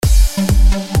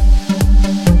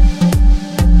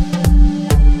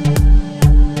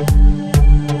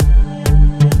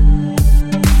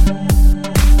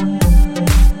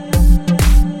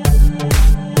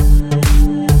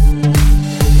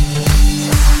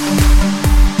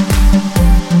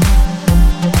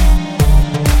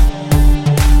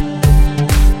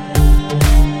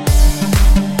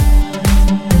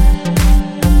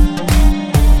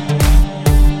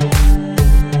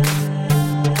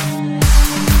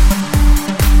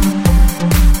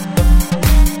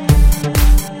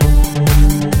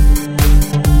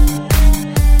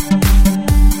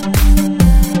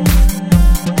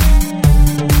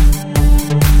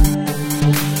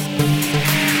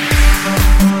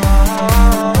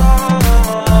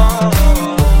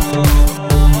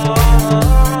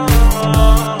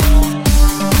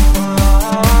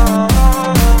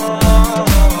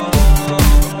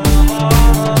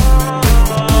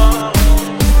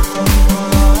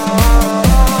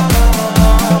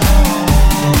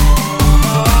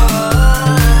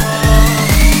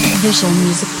Visual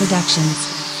Music Productions.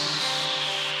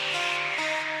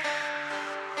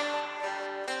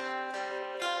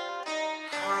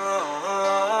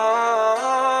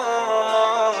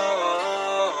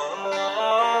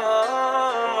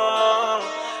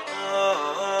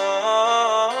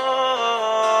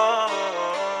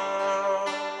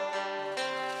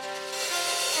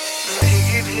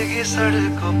 भीगी भीगी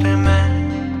सड़कों पे मैं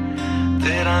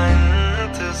तेरा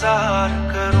इंतजार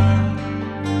करूं,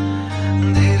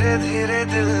 धीरे धीरे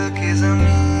दिल की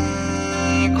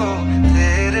ज़मीं को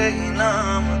तेरे ही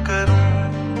नाम करूं,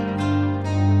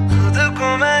 खुद को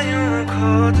मैं यूं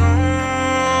खो दूं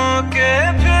कि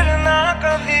फिर ना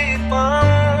कभी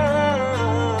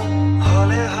पाऊं,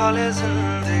 हौले हौले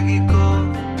जिंदगी को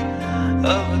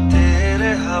अब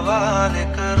तेरे हवाले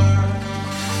करूं।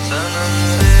 सनम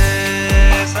रे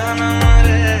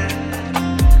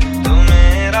तू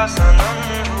मेरा सनम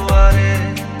हुआ रे,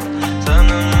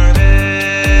 सनम रे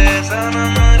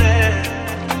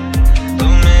तू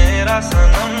मेरा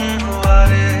सनम हुआ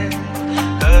रे,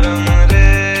 करम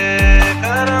रे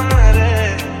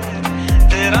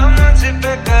तेरा मुझ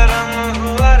पे करम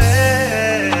हुआ रे,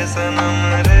 सनम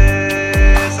रे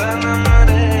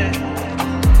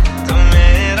तू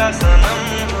मेरा सनम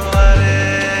हुआ रे।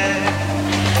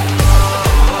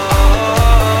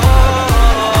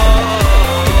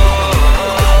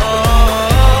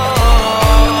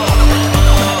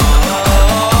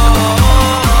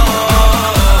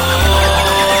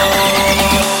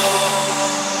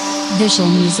 Visual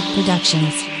Music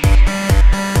Productions.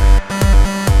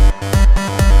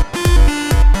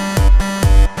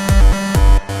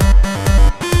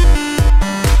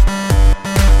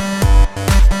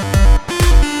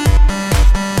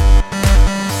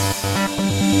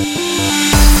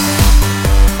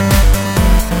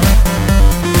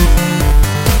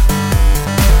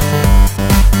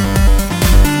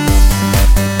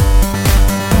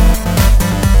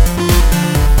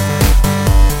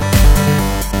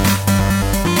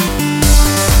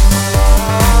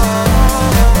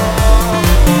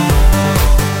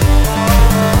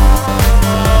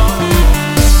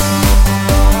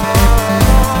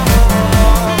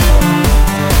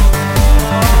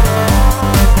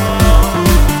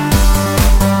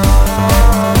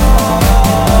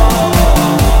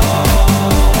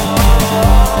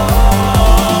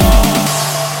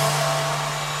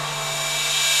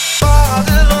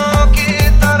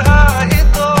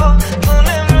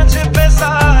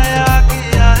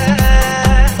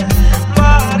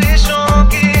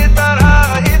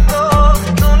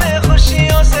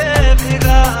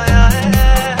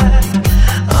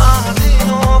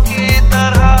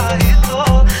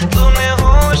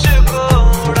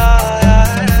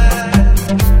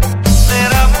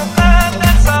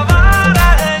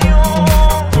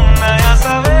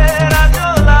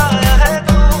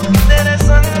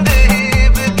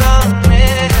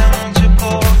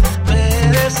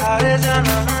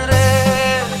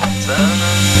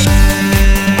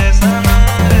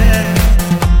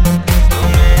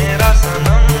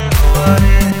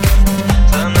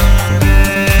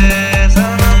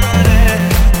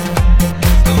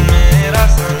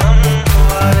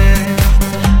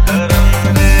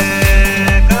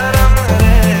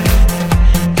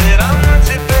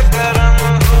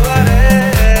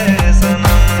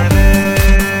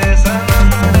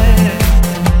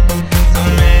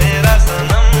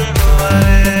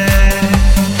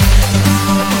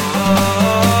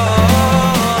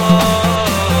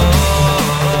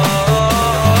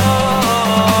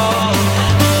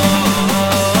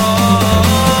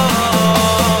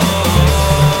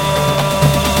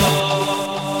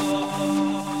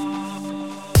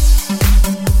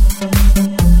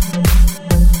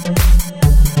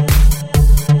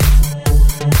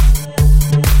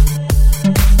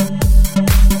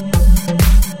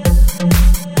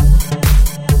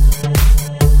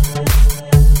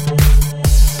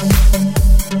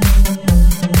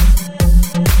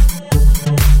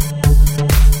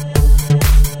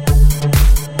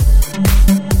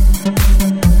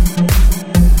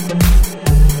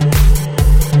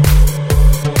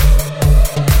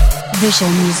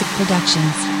 Visual Music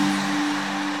Productions.